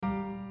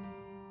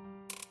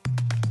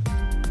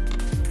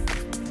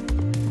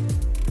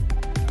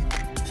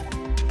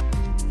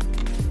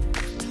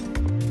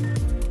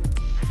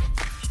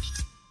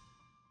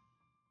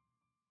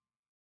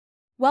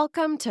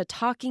Welcome to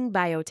Talking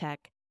Biotech,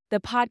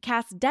 the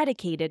podcast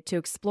dedicated to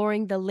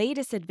exploring the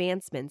latest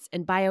advancements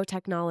in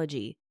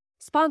biotechnology,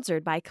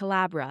 sponsored by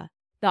Collabra,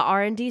 the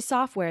R&D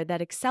software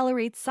that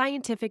accelerates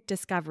scientific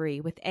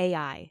discovery with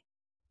AI.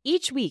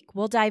 Each week,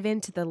 we'll dive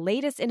into the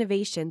latest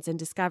innovations and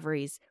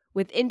discoveries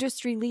with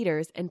industry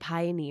leaders and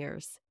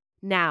pioneers.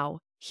 Now,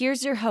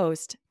 here's your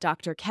host,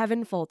 Dr.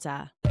 Kevin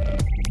Folta.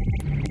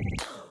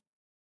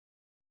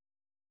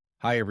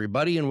 Hi,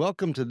 everybody, and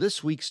welcome to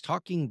this week's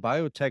Talking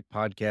Biotech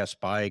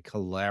podcast by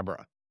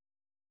Collabra.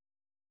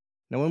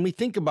 Now, when we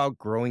think about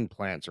growing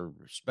plants, or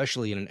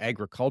especially in an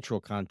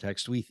agricultural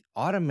context, we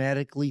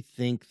automatically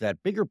think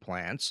that bigger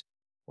plants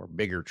or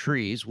bigger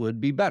trees would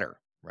be better,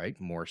 right?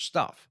 More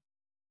stuff.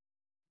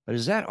 But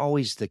is that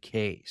always the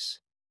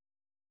case?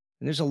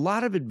 And there's a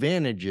lot of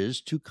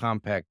advantages to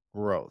compact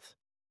growth.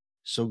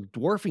 So,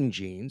 dwarfing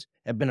genes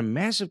have been a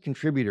massive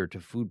contributor to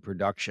food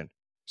production.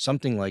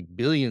 Something like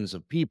billions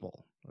of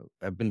people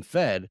have been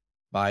fed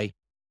by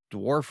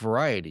dwarf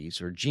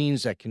varieties or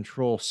genes that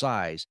control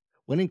size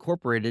when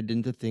incorporated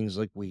into things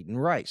like wheat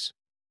and rice.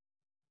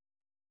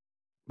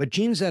 But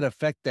genes that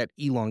affect that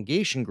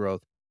elongation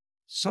growth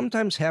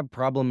sometimes have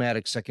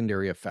problematic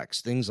secondary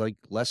effects, things like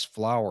less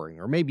flowering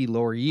or maybe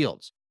lower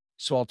yields.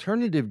 So,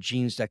 alternative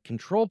genes that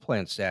control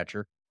plant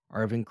stature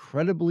are of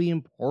incredibly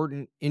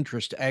important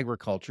interest to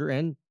agriculture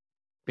and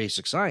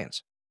basic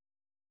science.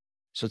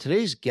 So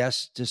today's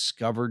guest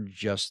discovered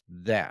just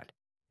that,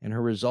 and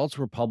her results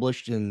were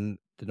published in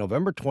the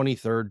November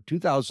 23rd,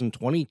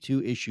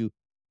 2022 issue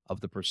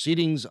of the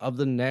Proceedings of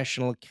the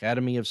National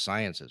Academy of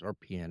Sciences, or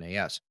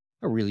PNAS,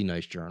 a really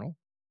nice journal.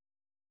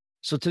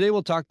 So today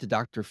we'll talk to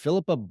Dr.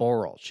 Philippa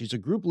Borrell. She's a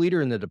group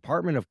leader in the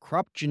Department of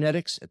Crop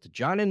Genetics at the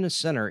John Innes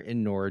Center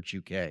in Norwich,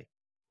 UK.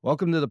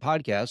 Welcome to the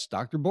podcast,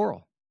 Dr.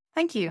 Borrell.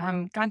 Thank you.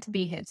 I'm glad to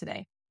be here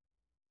today.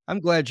 I'm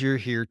glad you're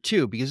here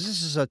too, because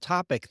this is a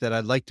topic that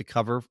I'd like to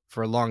cover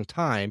for a long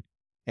time.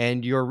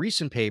 And your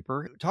recent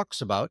paper talks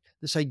about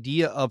this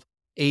idea of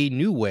a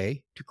new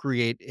way to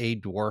create a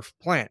dwarf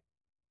plant.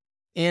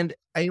 And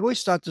I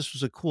always thought this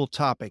was a cool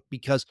topic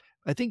because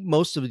I think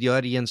most of the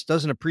audience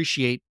doesn't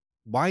appreciate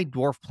why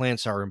dwarf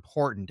plants are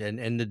important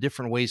and the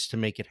different ways to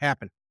make it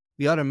happen.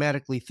 We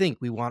automatically think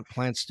we want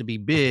plants to be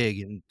big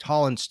and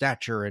tall in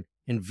stature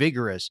and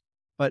vigorous.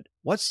 But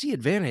what's the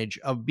advantage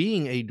of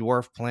being a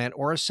dwarf plant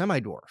or a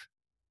semi-dwarf?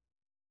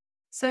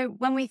 So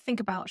when we think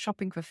about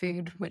shopping for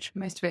food, which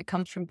most of it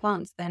comes from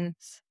plants, then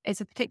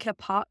it's a particular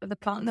part of the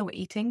plant that we're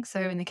eating. So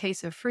in the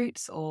case of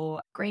fruits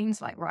or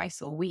grains like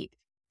rice or wheat,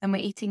 then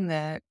we're eating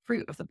the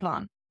fruit of the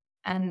plant.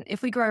 And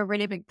if we grow a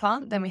really big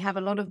plant, then we have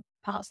a lot of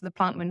parts of the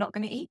plant we're not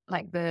going to eat,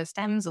 like the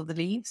stems or the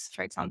leaves,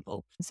 for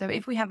example. So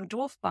if we have a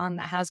dwarf plant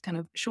that has kind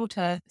of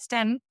shorter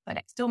stem, but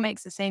it still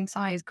makes the same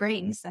size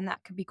grains, then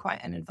that could be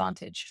quite an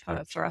advantage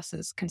for us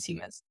as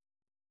consumers.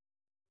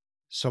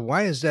 So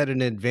why is that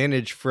an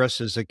advantage for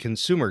us as a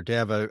consumer to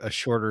have a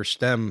shorter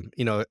stem,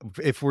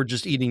 if we're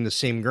just eating the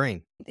same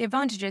grain? The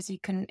advantage is you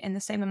can, in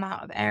the same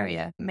amount of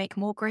area, make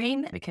more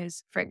grain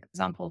because, for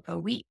example, for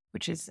wheat,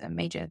 which is a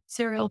major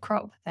cereal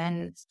crop,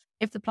 then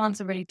if the plants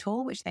are really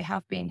tall, which they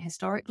have been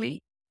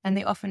historically, then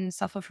they often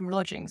suffer from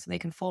lodging, so they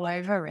can fall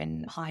over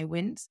in high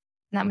winds.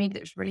 And that means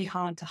it's really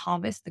hard to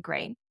harvest the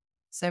grain.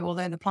 So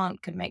although the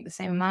plant could make the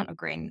same amount of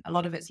grain, a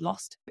lot of it's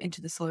lost into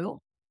the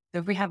soil. So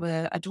if we have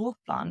a dwarf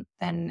plant,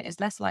 then it's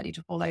less likely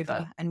to fall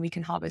over and we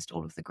can harvest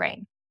all of the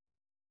grain.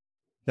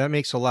 That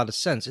makes a lot of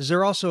sense. Is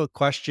there also a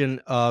question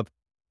of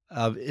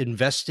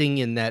investing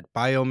in that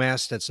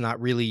biomass that's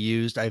not really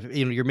used?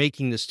 You're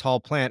making this tall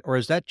plant, or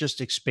is that just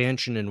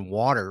expansion in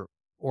water,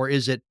 or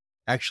is it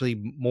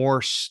actually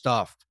more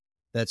stuff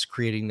that's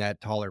creating that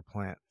taller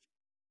plant?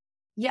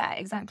 Yeah,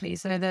 exactly.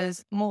 So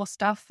there's more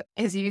stuff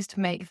is used to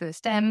make the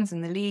stems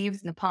and the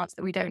leaves and the parts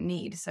that we don't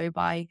need. So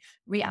by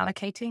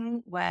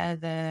reallocating where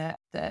the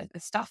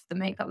stuff that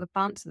make up the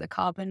plant, so the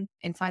carbon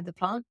inside the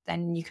plant,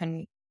 then you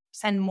can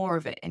send more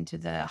of it into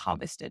the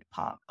harvested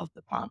part of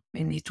the plant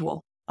in these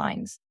dwarf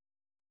lines.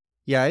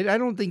 Yeah, I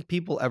don't think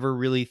people ever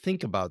really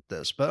think about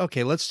this. But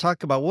okay, let's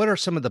talk about what are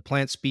some of the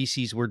plant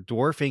species where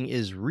dwarfing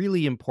is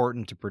really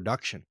important to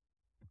production.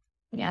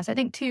 Yes, I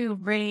think two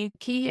really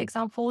key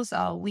examples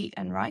are wheat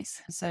and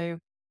rice. So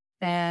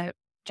they're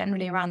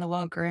generally around the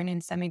world grown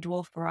in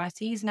semi-dwarf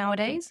varieties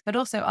nowadays, but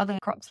also other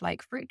crops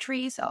like fruit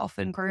trees are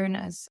often grown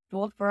as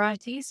dwarf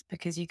varieties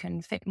because you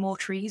can fit more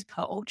trees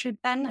per orchard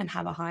then and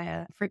have a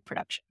higher fruit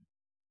production.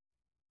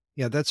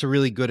 Yeah, that's a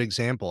really good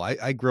example.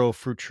 I grow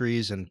fruit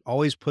trees and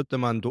always put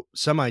them on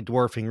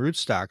semi-dwarfing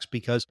rootstocks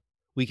because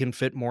we can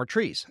fit more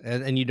trees.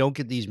 And you don't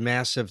get these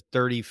massive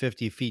 30,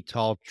 50 feet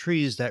tall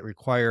trees that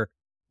require,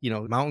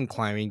 mountain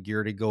climbing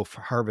gear to go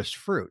harvest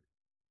fruit.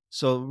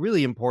 So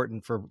really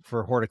important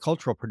for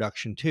horticultural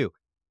production too.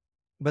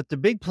 But the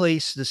big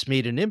place this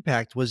made an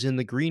impact was in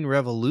the Green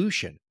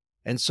Revolution.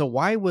 And so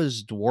why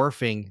was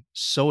dwarfing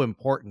so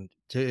important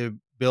to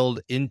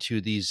build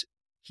into these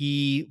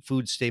key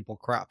food staple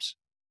crops?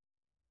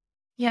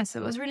 Yeah,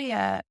 so it was really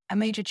a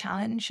major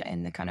challenge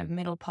in the kind of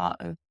middle part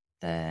of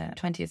the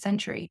 20th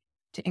century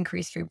to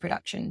increase food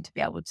production to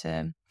be able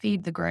to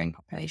feed the growing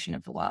population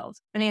of the world.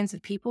 Millions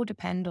of people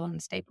depend on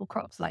staple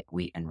crops like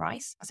wheat and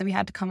rice. So we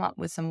had to come up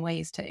with some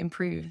ways to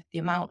improve the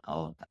amount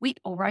of wheat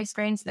or rice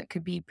grains that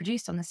could be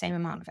produced on the same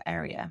amount of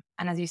area.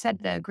 And as you said,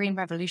 the Green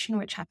Revolution,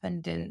 which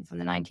happened from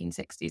the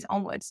 1960s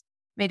onwards,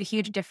 made a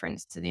huge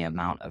difference to the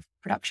amount of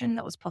production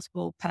that was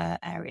possible per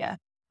area.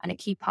 And a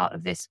key part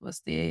of this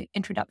was the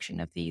introduction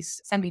of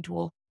these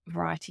semi-dwarf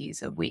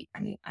varieties of wheat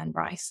and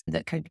rice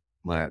that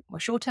were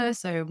shorter,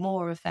 so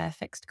more of their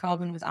fixed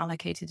carbon was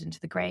allocated into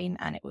the grain,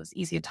 and it was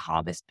easier to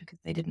harvest because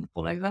they didn't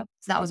fall over.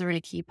 So that was a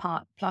really key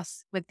part.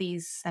 Plus, with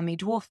these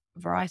semi-dwarf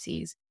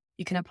varieties,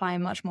 you can apply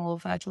much more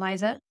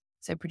fertilizer,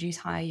 so produce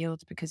higher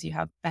yields because you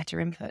have better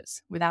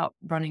inputs without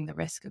running the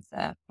risk of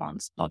the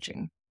plants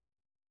lodging.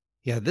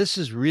 Yeah, this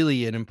is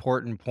really an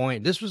important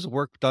point. This was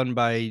work done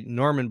by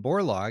Norman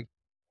Borlaug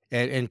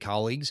and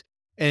colleagues,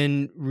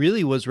 and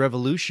really was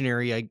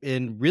revolutionary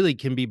and really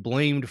can be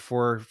blamed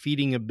for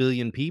feeding a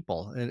billion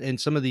people. And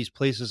some of these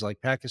places like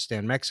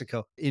Pakistan,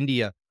 Mexico,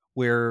 India,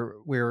 where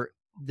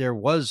there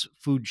was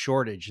food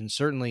shortage, and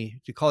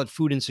certainly to call it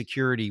food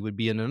insecurity would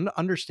be an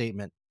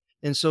understatement.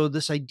 And so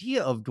this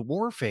idea of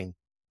dwarfing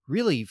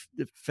really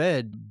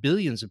fed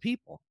billions of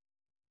people.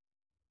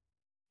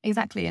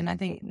 Exactly. And I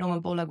think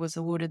Norman Borlaug was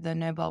awarded the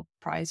Nobel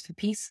Prize for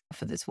Peace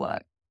for this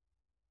work.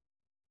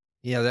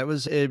 Yeah, that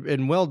was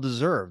and well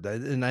deserved.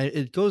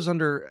 It goes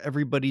under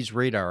everybody's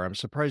radar. I'm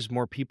surprised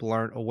more people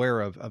aren't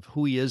aware of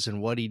who he is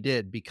and what he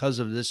did because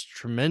of this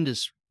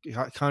tremendous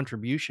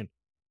contribution.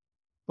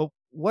 But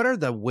what are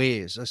the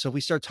ways? So if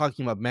we start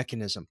talking about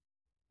mechanism,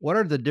 what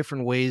are the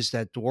different ways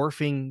that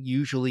dwarfing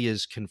usually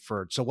is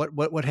conferred? So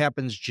what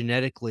happens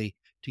genetically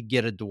to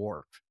get a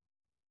dwarf?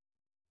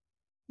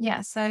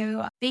 Yeah,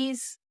 so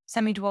these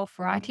semi-dwarf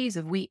varieties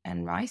of wheat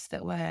and rice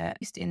that were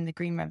used in the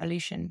Green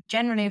Revolution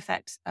generally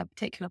affect a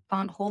particular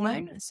plant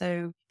hormone.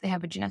 So they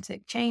have a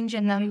genetic change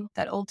in them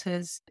that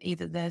alters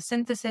either the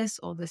synthesis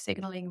or the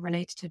signaling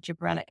related to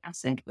gibberellic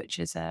acid, which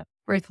is a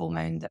growth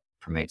hormone that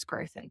promotes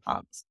growth in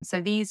plants. So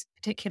these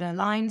particular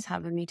lines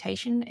have a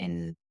mutation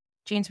in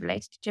genes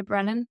related to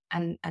gibberellin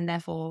and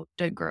therefore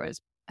don't grow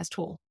as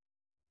tall.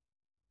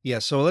 Yeah,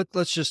 so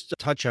let's just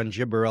touch on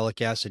gibberellic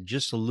acid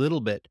just a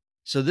little bit.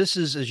 So this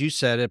is, as you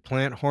said, a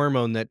plant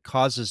hormone that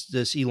causes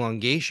this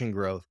elongation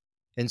growth.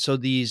 And so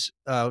these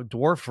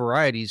dwarf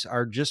varieties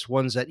are just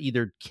ones that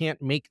either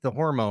can't make the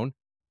hormone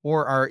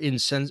or are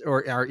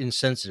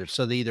insensitive.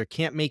 So they either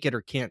can't make it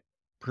or can't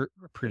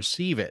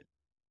perceive it.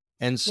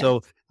 And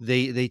so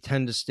Yes. they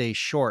tend to stay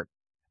short.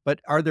 But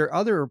are there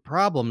other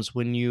problems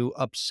when you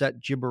upset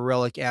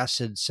gibberellic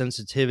acid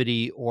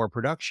sensitivity or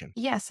production?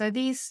 Yeah, so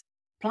these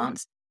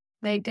plants,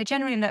 they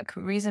generally look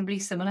reasonably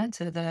similar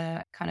to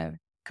the kind of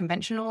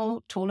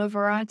conventional taller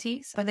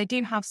varieties, but they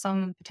do have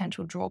some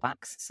potential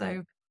drawbacks.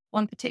 So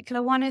one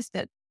particular one is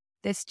that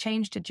this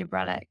change to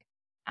gibberellic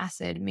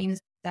acid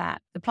means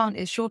that the plant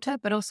is shorter,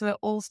 but also at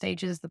all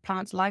stages of the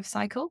plant's life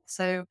cycle.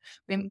 So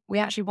we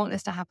actually want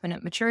this to happen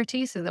at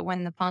maturity so that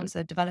when the plants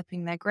are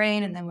developing their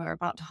grain and then we're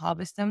about to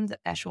harvest them, that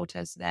they're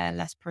shorter, so they're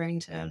less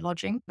prone to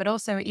lodging. But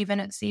also even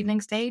at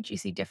seedling stage, you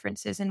see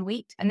differences in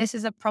wheat. And this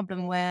is a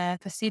problem where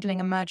for seedling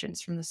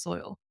emergence from the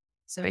soil.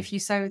 So if you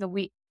sow the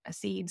wheat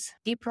seeds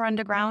deeper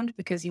underground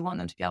because you want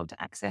them to be able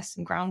to access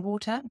some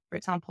groundwater, for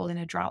example, in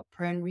a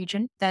drought-prone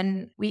region,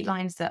 then wheat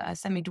lines that are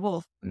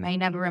semi-dwarf may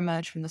never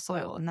emerge from the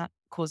soil, and that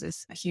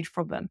causes a huge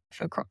problem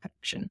for crop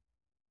production.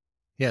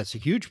 Yeah, it's a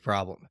huge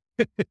problem.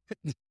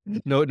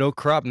 No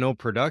crop, no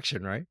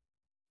production, right?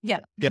 Yeah.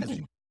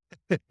 Yes.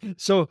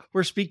 So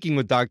we're speaking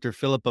with Dr.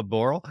 Philippa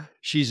Borrell.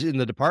 She's in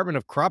the Department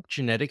of Crop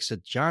Genetics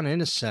at John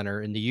Innes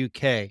Center in the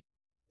UK.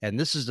 And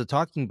this is the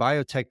Talking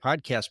Biotech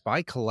podcast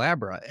by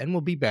Colabra, and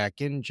we'll be back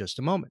in just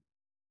a moment.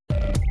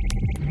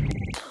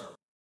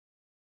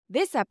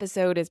 This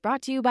episode is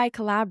brought to you by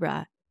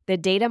Colabra, the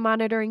data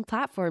monitoring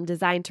platform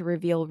designed to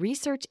reveal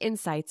research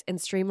insights and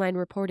streamline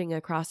reporting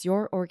across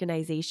your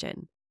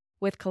organization.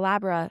 With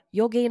Colabra,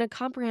 you'll gain a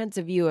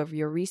comprehensive view of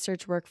your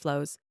research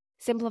workflows,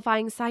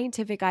 simplifying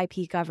scientific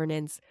IP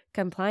governance,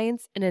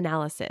 compliance, and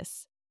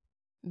analysis.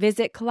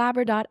 Visit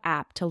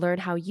Colabra.app to learn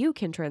how you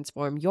can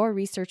transform your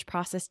research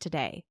process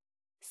today.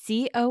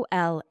 COLABRA.app.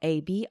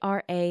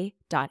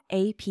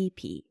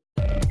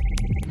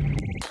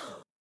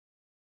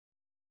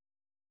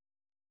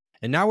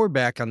 And now we're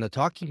back on the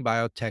Talking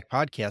Biotech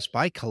podcast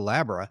by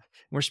Colabra.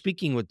 We're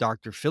speaking with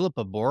Dr.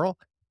 Philippa Borrell.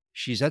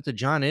 She's at the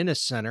John Innes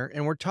Center,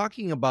 and we're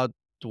talking about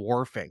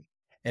dwarfing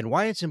and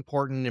why it's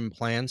important in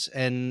plants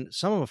and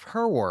some of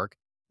her work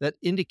that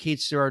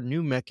indicates there are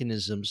new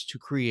mechanisms to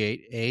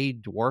create a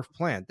dwarf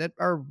plant that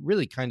are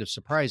really kind of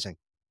surprising.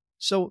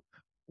 So,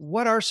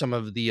 what are some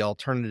of the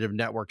alternative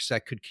networks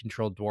that could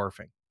control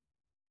dwarfing?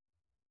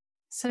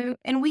 So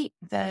in wheat,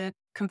 the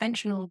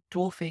conventional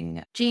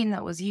dwarfing gene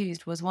that was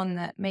used was one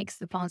that makes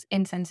the plants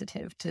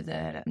insensitive to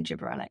the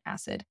gibberellic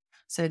acid.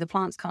 So the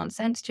plants can't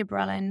sense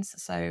gibberellins,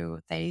 so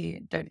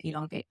they don't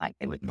elongate like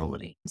they would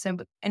normally. So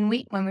in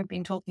wheat, when we've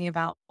been talking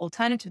about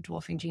alternative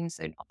dwarfing genes,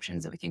 so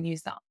options that we can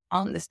use that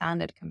aren't the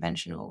standard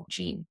conventional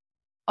gene,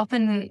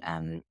 often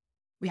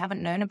We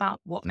haven't known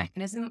about what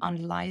mechanism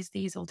underlies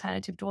these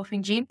alternative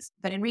dwarfing genes,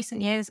 but in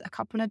recent years, a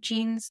couple of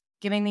genes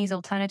giving these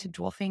alternative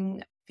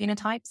dwarfing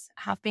phenotypes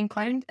have been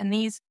cloned, and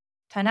these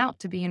turn out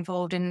to be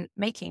involved in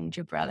making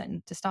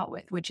gibberellin to start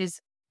with, which is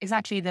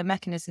exactly the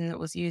mechanism that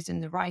was used in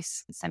the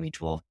rice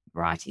semi-dwarf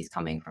varieties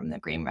coming from the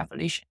Green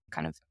Revolution,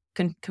 kind of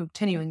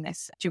continuing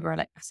this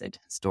gibberellic acid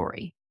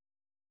story.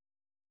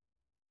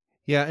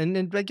 Yeah,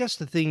 and I guess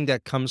the thing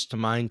that comes to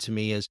mind to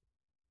me is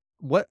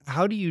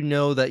how do you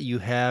know that you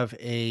have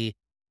a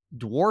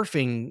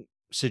dwarfing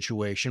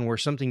situation where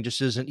something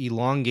just isn't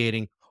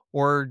elongating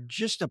or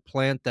just a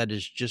plant that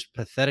is just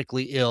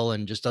pathetically ill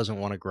and just doesn't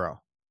want to grow?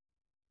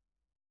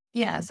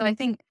 Yeah, so I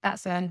think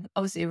that's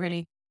obviously a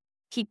really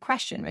key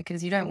question,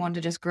 because you don't want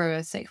to just grow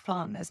a sick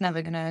plant that's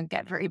never going to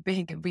get very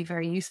big and be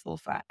very useful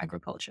for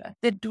agriculture.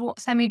 The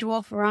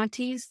semi-dwarf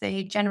varieties,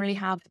 they generally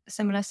have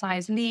similar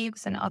sized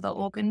leaves and other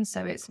organs,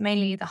 so it's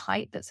mainly the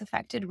height that's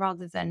affected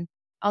rather than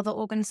other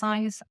organ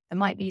size. There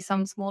might be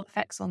some small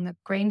effects on the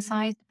grain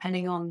size,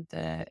 depending on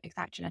the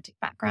exact genetic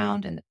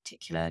background and the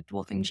particular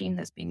dwarfing gene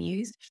that's been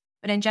used.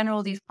 But in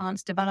general, these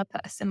plants develop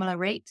at a similar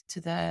rate to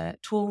the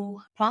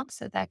tall plants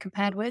that they're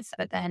compared with,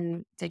 but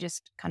then they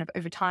just kind of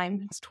over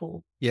time it's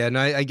tall. Yeah, and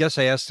I guess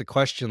I asked the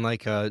question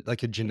like a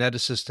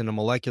geneticist and a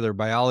molecular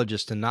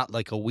biologist and not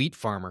like a wheat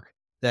farmer.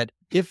 That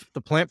if the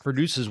plant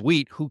produces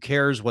wheat, who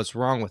cares what's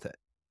wrong with it?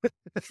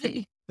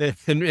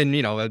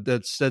 And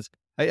that's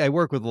I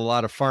work with a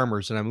lot of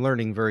farmers, and I'm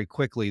learning very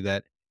quickly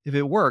that if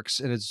it works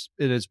and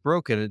it's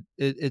broken,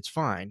 it's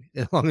fine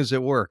as long as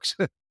it works.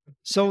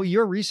 So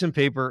your recent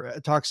paper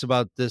talks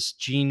about this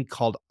gene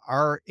called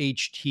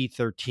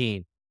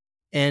RHT13.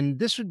 And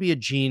this would be a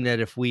gene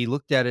that if we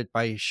looked at it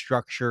by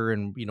structure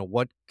and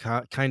what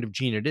kind of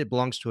gene it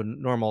belongs to a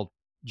normal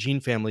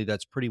gene family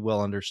that's pretty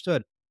well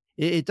understood.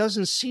 It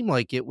doesn't seem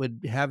like it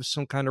would have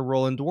some kind of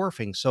role in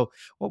dwarfing. So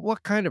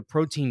what kind of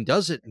protein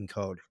does it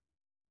encode?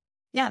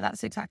 Yeah,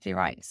 that's exactly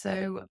right.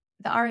 So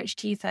the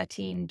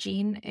RHT13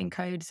 gene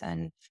encodes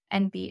an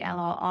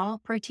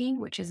NBLRR protein,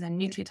 which is a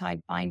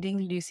nucleotide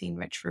binding leucine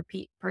rich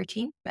repeat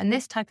protein. And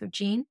this type of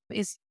gene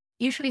is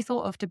usually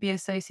thought of to be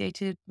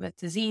associated with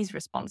disease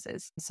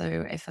responses.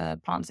 So if a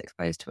plant's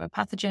exposed to a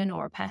pathogen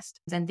or a pest,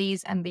 then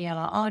these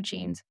NBLRR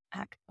genes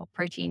or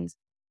proteins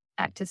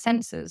act as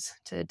sensors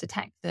to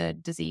detect the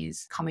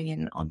disease coming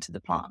in onto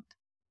the plant.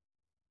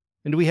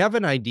 And do we have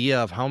an idea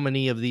of how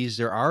many of these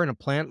there are in a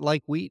plant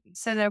like wheat?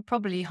 So there are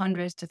probably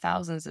hundreds to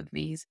thousands of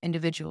these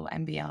individual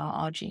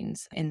NBLRR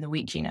genes in the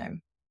wheat genome.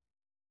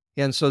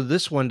 And so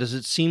this one, does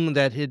it seem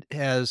that it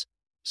has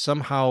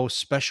somehow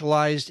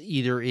specialized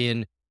either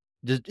in,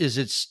 is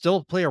it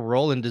still play a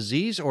role in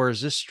disease, or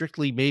is this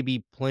strictly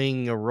maybe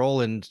playing a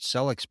role in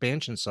cell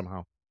expansion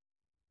somehow?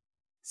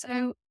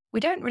 So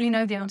we don't really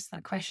know the answer to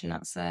that question.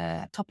 That's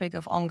a topic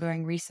of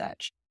ongoing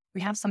research. We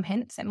have some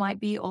hints it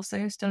might be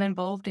also still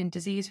involved in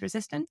disease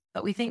resistance,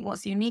 but we think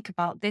what's unique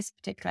about this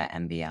particular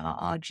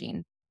NBLRR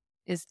gene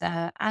is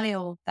the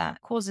allele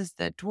that causes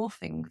the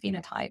dwarfing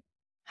phenotype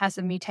has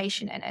a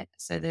mutation in it.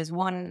 So there's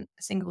one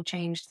single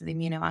change to the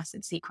amino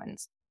acid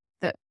sequence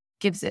that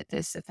gives it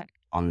this effect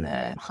on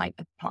the height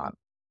of the plant.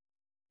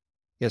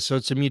 Yeah, so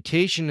it's a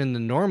mutation in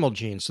the normal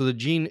gene. So the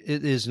gene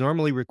is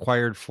normally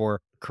required for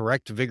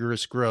correct,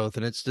 vigorous growth,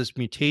 and it's this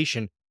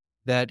mutation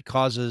that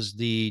causes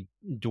the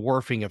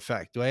dwarfing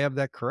effect. Do I have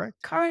that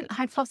correct? Current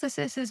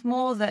hypothesis is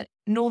more that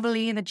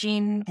normally the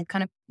gene is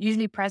kind of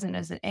usually present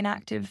as an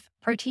inactive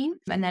protein.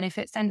 And then if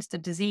it sensed a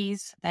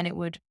disease, then it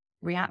would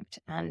react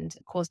and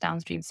cause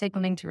downstream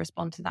signaling to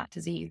respond to that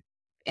disease.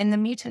 In the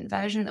mutant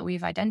version that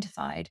we've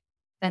identified,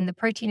 then the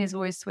protein is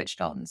always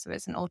switched on. So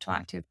it's an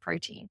autoactive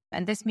protein.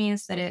 And this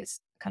means that it's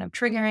kind of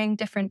triggering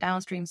different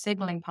downstream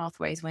signaling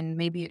pathways when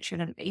maybe it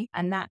shouldn't be.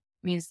 And that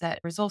means that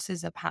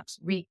resources are perhaps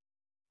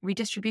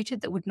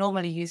redistributed that would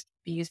normally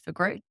be used for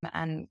growth,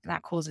 and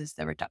that causes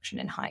the reduction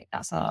in height.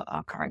 That's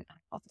our current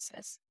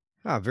hypothesis.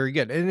 Ah, very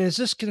good. And is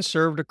this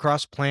conserved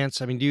across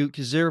plants? I mean,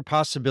 is there a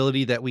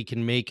possibility that we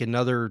can make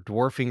another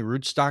dwarfing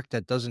rootstock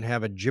that doesn't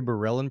have a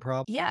gibberellin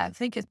problem? Yeah, I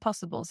think it's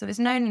possible. So it's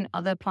known in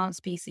other plant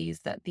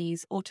species that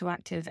these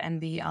autoactive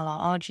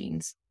NBLRR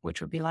genes,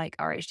 which would be like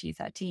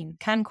RHT13,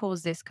 can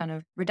cause this kind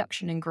of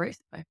reduction in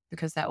growth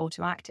because they're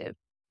autoactive.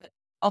 But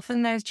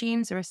often those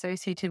genes are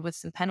associated with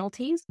some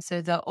penalties.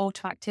 So the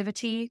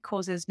autoactivity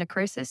causes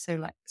necrosis, so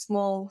like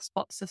small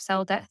spots of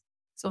cell death.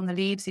 So on the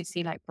leaves, you'd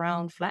see like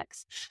brown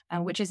flecks,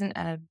 which isn't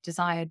a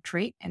desired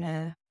trait in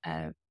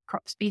a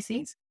crop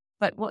species.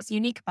 But what's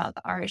unique about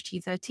the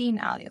RHT13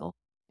 allele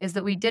is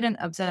that we didn't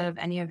observe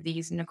any of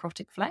these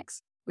necrotic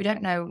flecks. We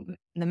don't know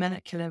the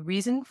molecular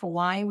reason for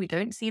why we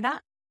don't see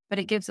that, but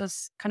it gives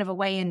us kind of a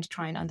way in to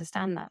try and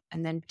understand that.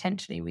 And then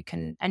potentially we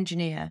can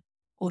engineer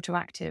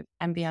autoactive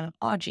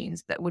NBLRR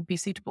genes that would be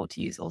suitable to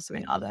use also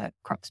in other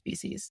crop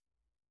species.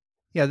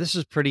 Yeah, this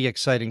is pretty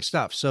exciting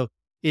stuff. So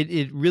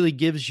it really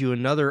gives you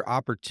another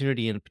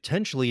opportunity and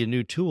potentially a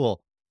new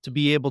tool to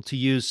be able to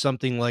use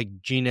something like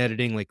gene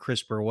editing, like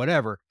CRISPR or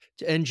whatever,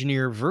 to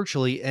engineer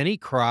virtually any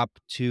crop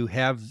to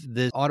have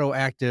this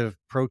autoactive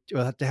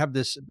to have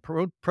this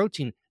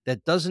protein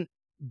that doesn't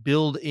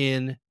build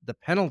in the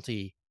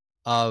penalty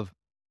of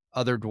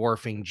other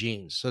dwarfing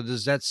genes. So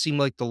does that seem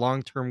like the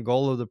long-term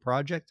goal of the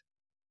project?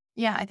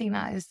 Yeah, I think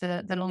that is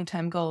the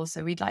long-term goal.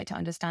 So we'd like to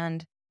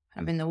understand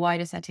in the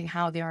wider setting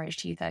how the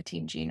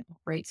RHT13 gene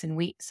operates in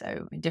wheat.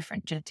 So in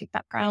different genetic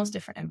backgrounds,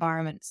 different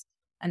environments,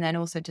 and then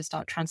also to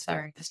start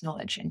transferring this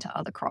knowledge into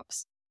other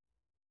crops.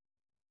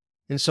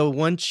 And so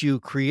once you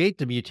create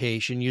the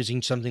mutation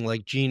using something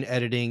like gene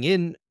editing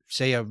in,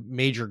 say, a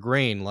major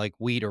grain like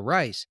wheat or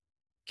rice,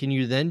 can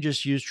you then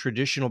just use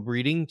traditional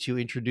breeding to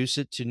introduce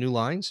it to new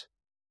lines?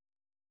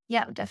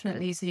 Yeah,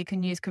 definitely. So you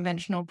can use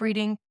conventional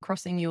breeding,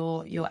 crossing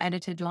your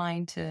edited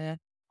line to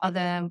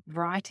other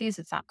varieties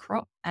of that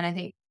crop. And I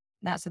think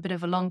that's a bit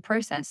of a long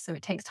process. So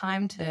it takes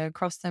time to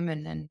cross them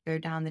and then go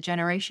down the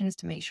generations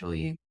to make sure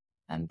you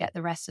get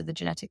the rest of the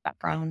genetic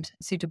background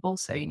suitable.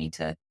 So you need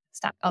to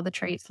stack other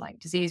traits like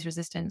disease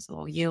resistance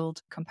or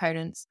yield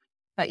components.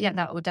 But yeah,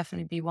 that would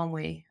definitely be one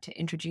way to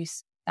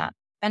introduce that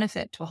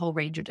benefit to a whole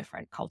range of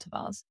different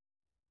cultivars.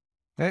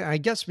 I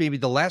guess maybe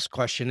the last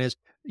question is,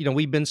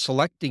 we've been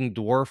selecting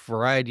dwarf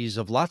varieties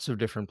of lots of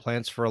different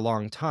plants for a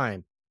long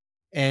time.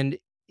 And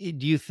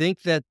do you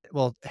think that,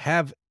 well,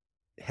 has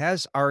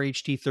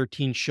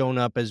RHT13 shown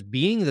up as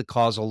being the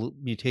causal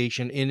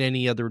mutation in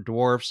any other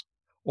dwarfs?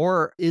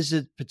 Or is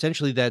it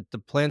potentially that the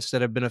plants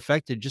that have been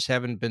affected just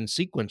haven't been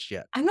sequenced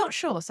yet? I'm not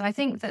sure. So I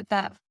think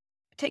that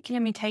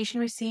particular mutation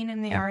we've seen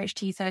in the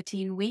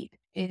RHT13 wheat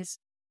is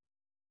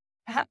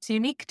perhaps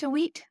unique to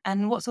wheat.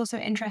 And what's also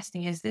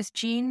interesting is this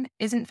gene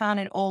isn't found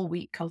in all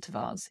wheat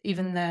cultivars,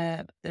 even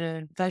the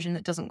version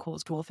that doesn't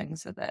cause dwarfing.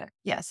 So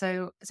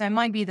it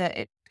might be that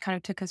it kind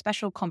of took a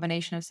special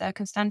combination of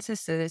circumstances.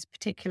 So this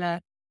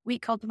particular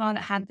wheat cultivar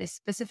that had this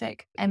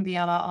specific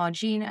MBLRR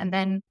gene, and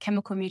then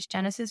chemical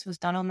mutagenesis was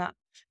done on that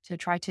to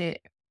try to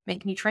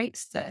make new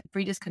traits that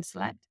breeders could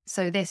select.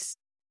 So this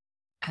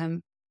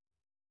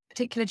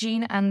particular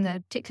gene and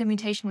the particular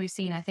mutation we've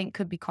seen, I think,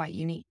 could be quite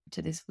unique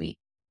to this wheat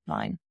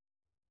line.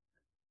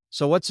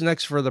 So what's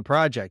next for the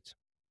project?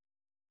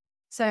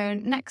 So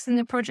next in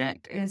the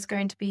project is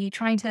going to be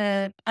trying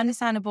to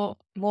understand a bit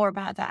more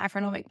about the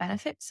agronomic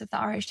benefits of the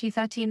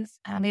RHT13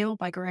 allele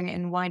by growing it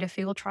in wider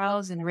field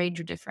trials in a range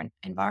of different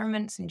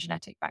environments and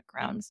genetic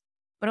backgrounds,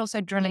 but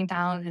also drilling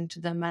down into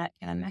the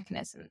molecular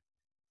mechanism.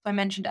 I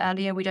mentioned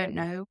earlier, we don't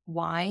know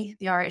why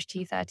the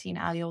RHT13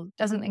 allele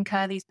doesn't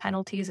incur these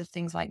penalties of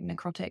things like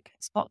necrotic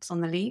spots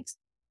on the leaves.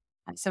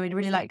 And so we'd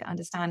really like to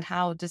understand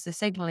how does the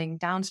signaling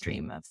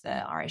downstream of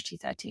the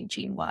RHT13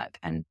 gene work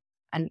and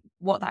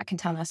what that can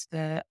tell us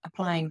for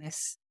applying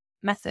this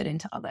method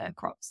into other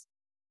crops.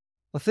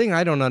 The thing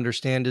I don't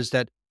understand is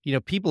that,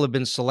 people have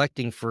been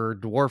selecting for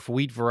dwarf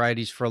wheat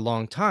varieties for a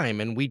long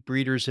time, and wheat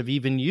breeders have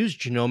even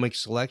used genomic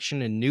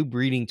selection and new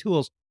breeding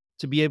tools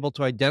to be able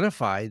to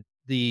identify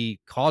the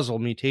causal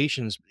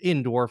mutations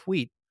in dwarf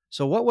wheat.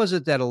 So, what was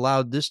it that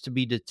allowed this to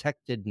be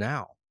detected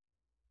now?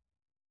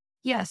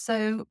 Yeah,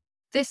 so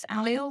this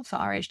allele for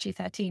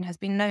RHT13 has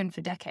been known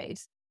for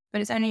decades, but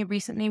it's only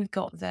recently we've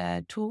got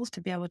the tools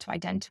to be able to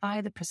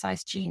identify the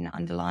precise gene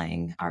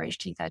underlying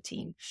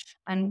RHT13.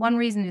 And one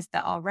reason is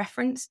that our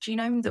reference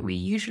genome that we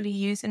usually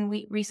use in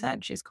wheat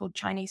research is called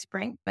Chinese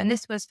Spring, and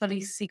this was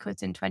fully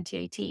sequenced in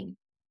 2018.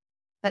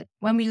 But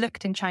when we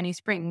looked in Chinese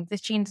Spring,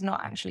 this gene's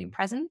not actually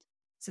present.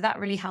 So that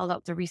really held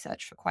up the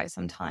research for quite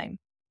some time.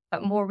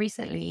 But more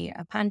recently,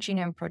 a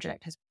pan-genome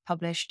project has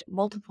published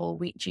multiple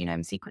wheat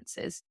genome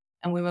sequences.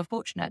 And we were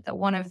fortunate that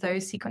one of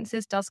those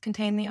sequences does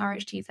contain the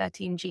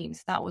RHT13 gene.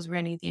 So that was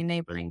really the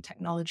enabling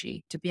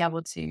technology to be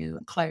able to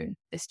clone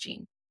this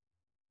gene.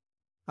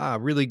 Ah,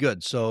 really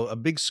good. So, a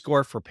big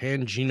score for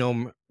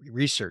pan-genome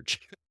research.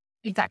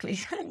 Exactly.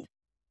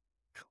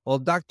 Well,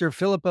 Dr.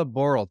 Philippa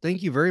Borrell,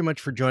 thank you very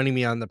much for joining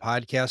me on the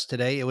podcast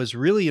today. It was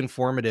really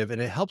informative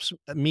and it helps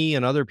me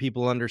and other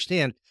people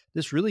understand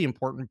this really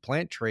important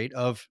plant trait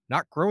of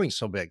not growing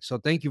so big. So,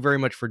 thank you very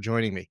much for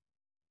joining me.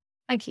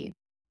 Thank you.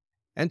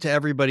 And to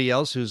everybody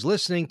else who's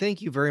listening,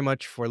 thank you very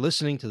much for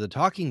listening to the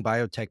Talking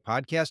Biotech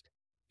podcast.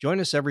 Join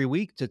us every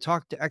week to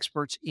talk to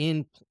experts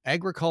in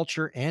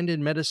agriculture and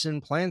in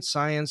medicine, plant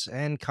science,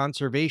 and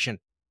conservation,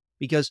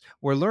 because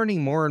we're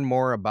learning more and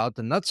more about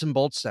the nuts and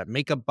bolts that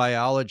make up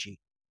biology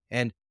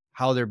and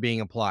how they're being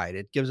applied.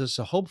 It gives us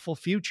a hopeful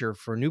future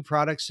for new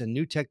products and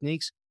new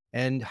techniques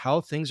and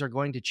how things are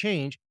going to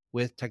change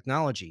with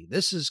technology.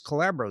 This is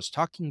Calabra's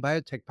Talking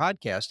Biotech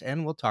podcast,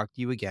 and we'll talk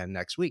to you again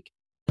next week.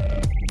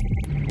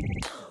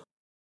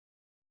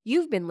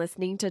 You've been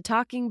listening to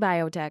Talking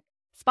Biotech,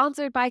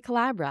 sponsored by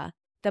Calabra,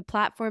 the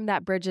platform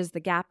that bridges the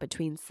gap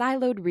between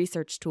siloed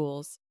research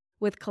tools.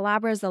 With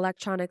Calabra's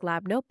electronic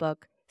lab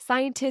notebook,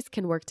 scientists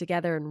can work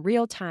together in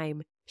real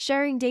time,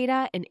 sharing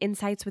data and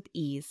insights with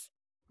ease.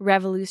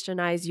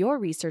 Revolutionize your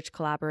research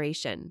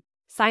collaboration.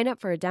 Sign up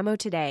for a demo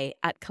today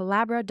at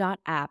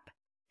calabra.app,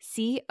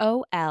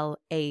 COLABRA.app.